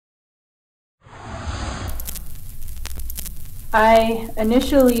I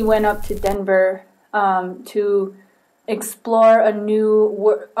initially went up to Denver to explore a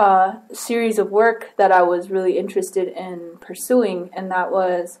new series of work that I was really interested in pursuing, and that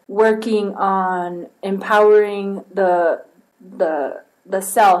was working on empowering the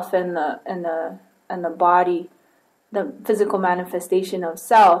self and the body, the physical manifestation of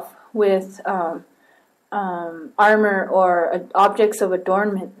self with armor or objects of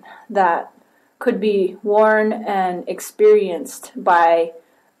adornment that could be worn and experienced by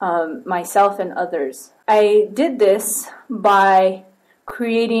myself and others. I did this by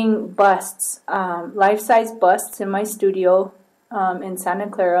creating busts, life-size busts in my studio in Santa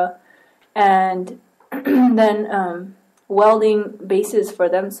Clara, and then welding bases for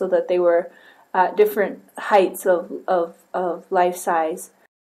them so that they were at different heights of life size.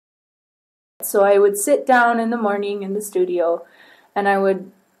 So I would sit down in the morning in the studio, and I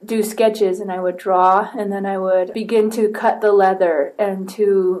would do sketches, and I would draw, and then I would begin to cut the leather and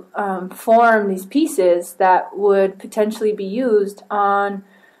to form these pieces that would potentially be used on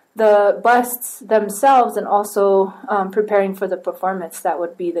the busts themselves, and also preparing for the performance that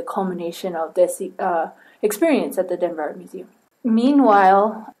would be the culmination of this experience at the Denver Art Museum.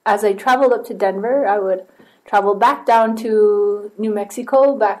 Meanwhile, as I traveled up to Denver, I would travel back down to New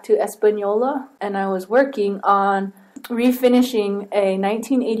Mexico, back to Española, and I was working on refinishing a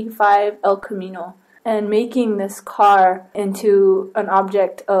 1985 El Camino and making this car into an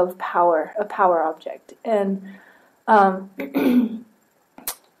object of power, a power object. And the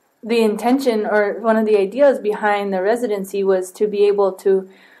intention, or one of the ideas behind the residency, was to be able to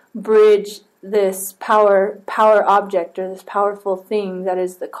bridge this power object, or this powerful thing that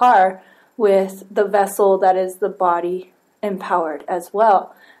is the car, with the vessel that is the body empowered as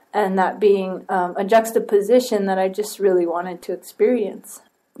well. And that being a juxtaposition that I just really wanted to experience.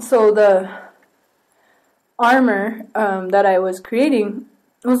 So the armor that I was creating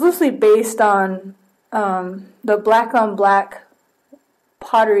was loosely based on the black-on-black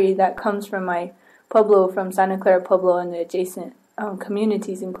pottery that comes from my pueblo, from Santa Clara Pueblo and the adjacent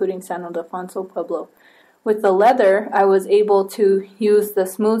communities, including San Ildefonso Pueblo. With the leather, I was able to use the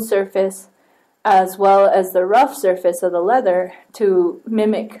smooth surface as well as the rough surface of the leather to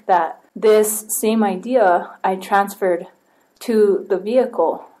mimic that. This same idea I transferred to the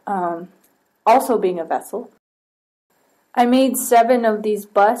vehicle, also being a vessel. I made 7 of these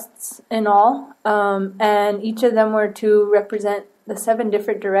busts in all, and each of them were to represent the 7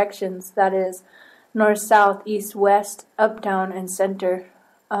 different directions, that is, north, south, east, west, up, down, and center.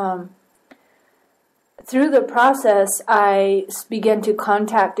 Through the process, I began to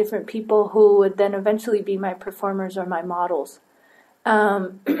contact different people who would then eventually be my performers or my models.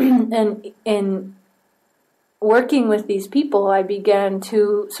 And in working with these people, I began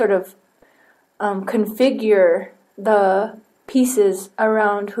to sort of configure the pieces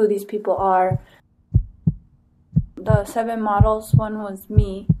around who these people are. The 7 models, one was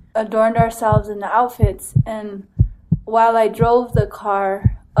me, adorned ourselves in the outfits, and while I drove the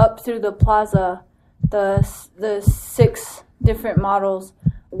car up through the plaza, the 6 different models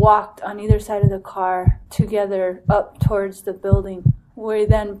walked on either side of the car together up towards the building. We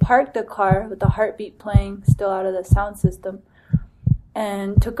then parked the car with the heartbeat playing, still out of the sound system,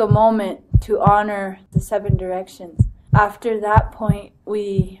 and took a moment to honor the 7 directions. After that point,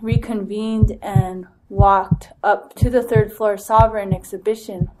 we reconvened and walked up to the 3rd floor Sovereign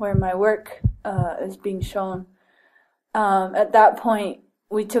exhibition where my work is being shown. At that point,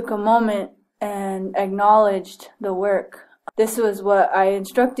 we took a moment and acknowledged the work. This was what I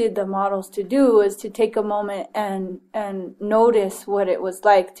instructed the models to do, was to take a moment and notice what it was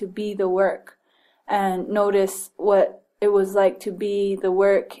like to be the work, and notice what it was like to be the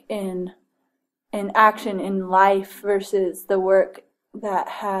work in action, in life, versus the work that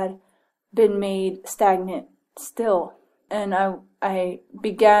had been made stagnant still. And I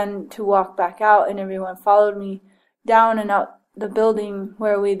began to walk back out, and everyone followed me down and out the building,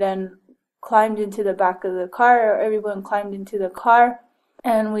 where we then climbed into the back of the car, or everyone climbed into the car,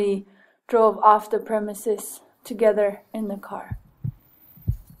 and we drove off the premises together in the car.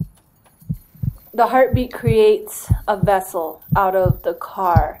 The heartbeat creates a vessel out of the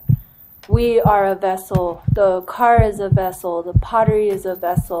car. We are a vessel. The car is a vessel. The pottery is a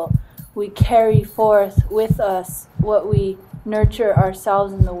vessel. We carry forth with us what we nurture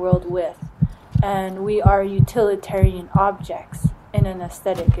ourselves in the world with. And we are utilitarian objects in an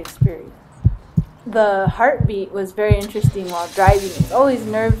aesthetic experience. The heartbeat was very interesting while driving. It's always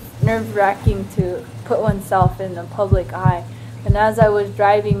nerve-wracking to put oneself in the public eye. And as I was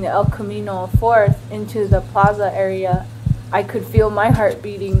driving the El Camino forth into the plaza area, I could feel my heart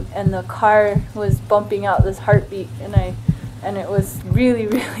beating, and the car was bumping out this heartbeat, and I and it was really,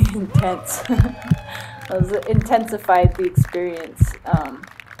 really intense. It intensified the experience.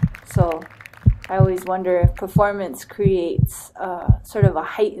 So I always wonder if performance creates sort of a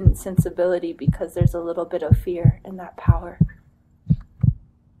heightened sensibility because there's a little bit of fear in that power.